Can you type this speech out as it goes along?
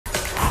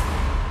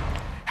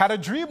Had a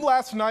dream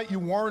last night you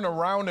weren't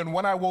around, and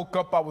when I woke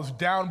up I was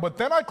down, but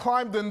then I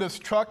climbed in this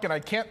truck and I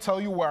can't tell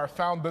you where I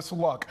found this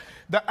luck.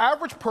 The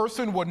average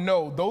person would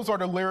know those are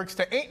the lyrics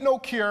to Ain't No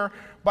Cure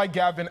by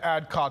Gavin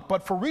Adcock.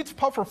 But for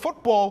Reeths-Puffer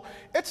football,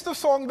 it's the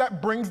song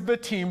that brings the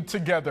team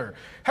together.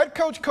 Head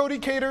coach Cody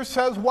Cater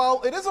says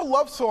while it is a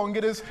love song,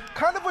 it is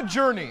kind of a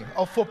journey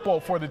of football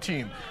for the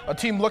team. A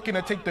team looking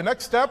to take the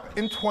next step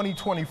in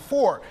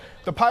 2024.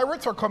 The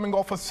Pirates are coming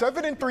off a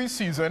 7-3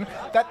 season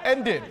that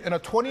ended in a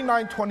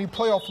 29-20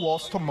 playoff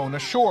loss to Mona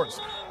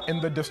Shores in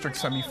the district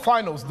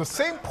semifinals, the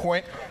same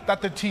point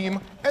that the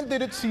team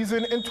ended its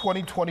season in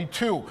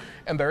 2022.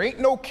 And there ain't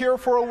no cure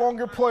for a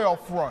longer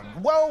playoff run.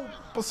 Well,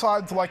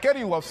 besides, like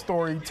any love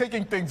story,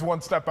 taking things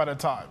one step at a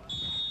time.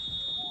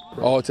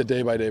 Oh, it's a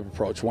day-by-day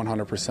approach,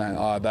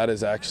 100%. That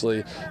is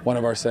actually one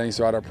of our sayings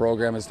throughout our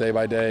program is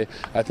day-by-day.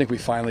 I think we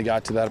finally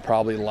got to that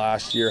probably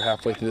last year,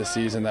 halfway through the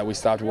season, that we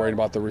stopped worrying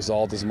about the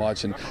result as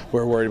much and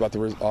we're worried about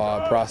the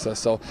process.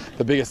 So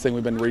the biggest thing,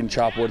 we've been reading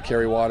Chop Wood,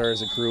 Carry Water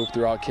as a group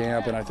throughout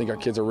camp, and I think our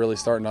kids are really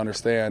starting to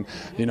understand,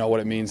 what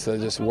it means to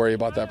just worry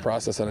about that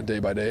process on a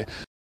day-by-day.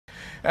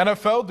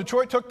 NFL,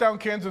 Detroit took down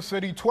Kansas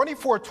City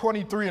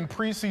 24-23 in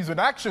preseason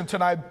action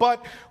tonight,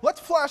 but let's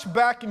flash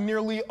back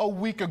nearly a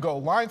week ago.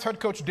 Lions head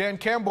coach Dan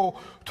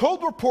Campbell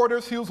told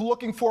reporters he was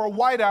looking for a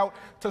wideout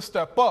to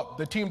step up.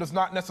 The team does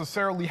not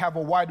necessarily have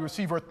a wide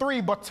receiver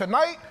 3, but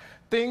tonight,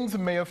 things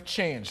may have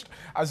changed.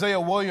 Isaiah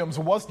Williams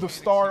was the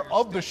star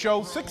of the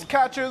show, 6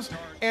 catches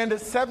and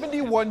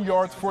 71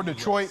 yards for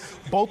Detroit.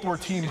 Both were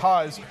team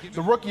highs.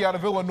 The rookie out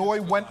of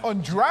Illinois went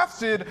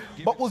undrafted,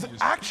 but was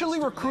actually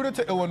recruited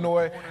to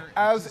Illinois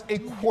as a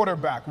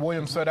quarterback.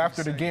 Williams said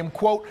after the game,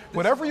 quote,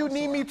 "Whatever you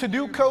need me to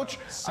do, coach,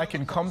 I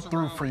can come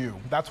through for you.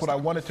 That's what I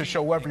wanted to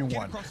show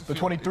everyone." The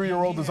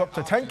 23-year-old is up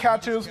to 10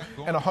 catches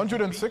and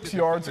 106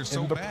 yards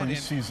in the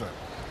preseason.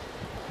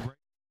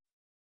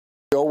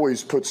 We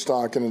always put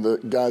stock into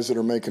the guys that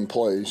are making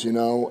plays,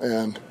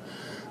 and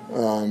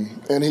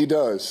he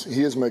does.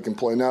 He is making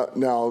play.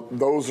 Now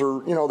those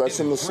are, that's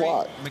in the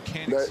slot.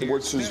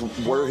 Which is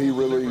where he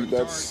really,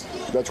 that's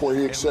where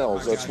he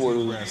excels. That's where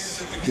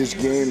his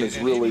game is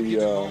really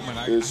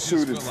is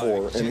suited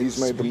for, and he's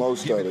made the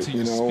most of it,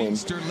 and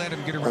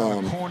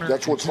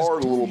that's what's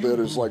hard a little bit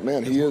is like,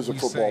 man, he is a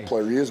football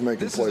player. He is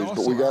making plays,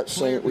 but we got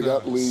Saint, we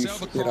got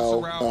Leaf,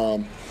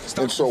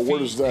 and so where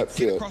does that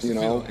fit,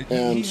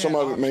 And some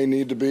of it may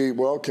need to be,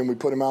 well, can we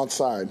put him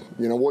outside?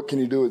 What can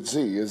you do at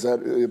Z? Is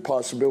that a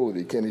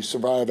possibility? Can he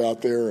survive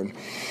out there?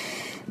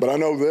 But I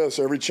know this,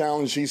 every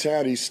challenge he's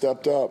had, he's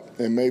stepped up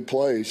and made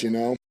plays,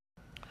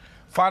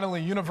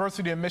 Finally,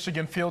 University of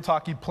Michigan field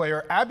hockey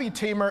player Abby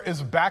Tamer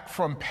is back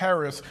from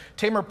Paris.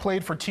 Tamer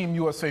played for Team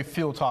USA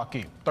field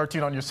hockey.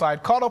 13 on your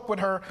side caught up with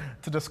her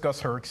to discuss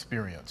her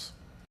experience.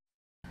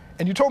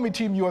 And you told me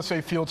Team USA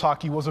field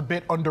hockey was a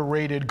bit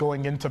underrated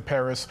going into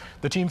Paris.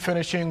 The team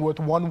finishing with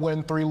 1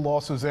 win, 3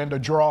 losses, and a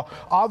draw.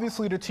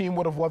 Obviously, the team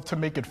would have loved to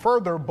make it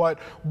further, but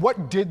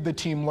what did the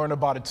team learn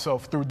about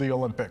itself through the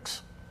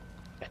Olympics?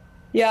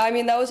 Yeah, I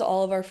mean, that was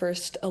all of our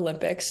first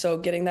Olympics, so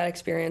getting that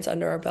experience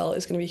under our belt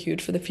is going to be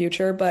huge for the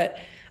future. But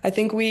I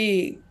think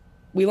we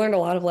learned a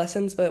lot of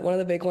lessons, but one of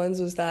the big ones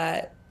was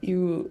that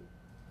you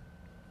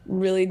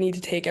really need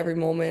to take every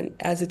moment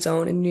as its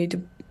own and you need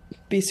to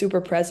be super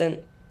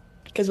present.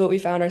 Because what we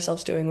found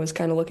ourselves doing was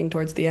kind of looking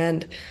towards the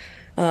end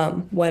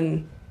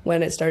when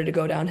it started to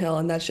go downhill,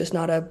 and that's just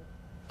not a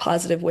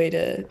positive way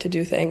to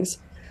do things.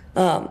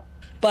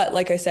 But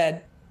like I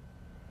said,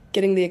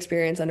 getting the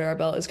experience under our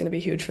belt is going to be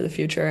huge for the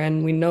future,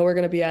 and we know we're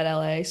going to be at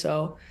LA,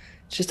 so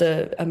it's just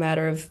a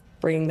matter of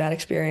bringing that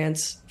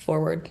experience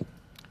forward.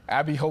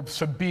 Abby hopes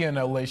to be in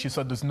LA. She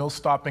said there's no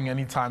stopping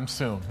anytime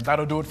soon.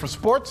 That'll do it for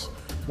sports.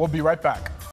 We'll be right back.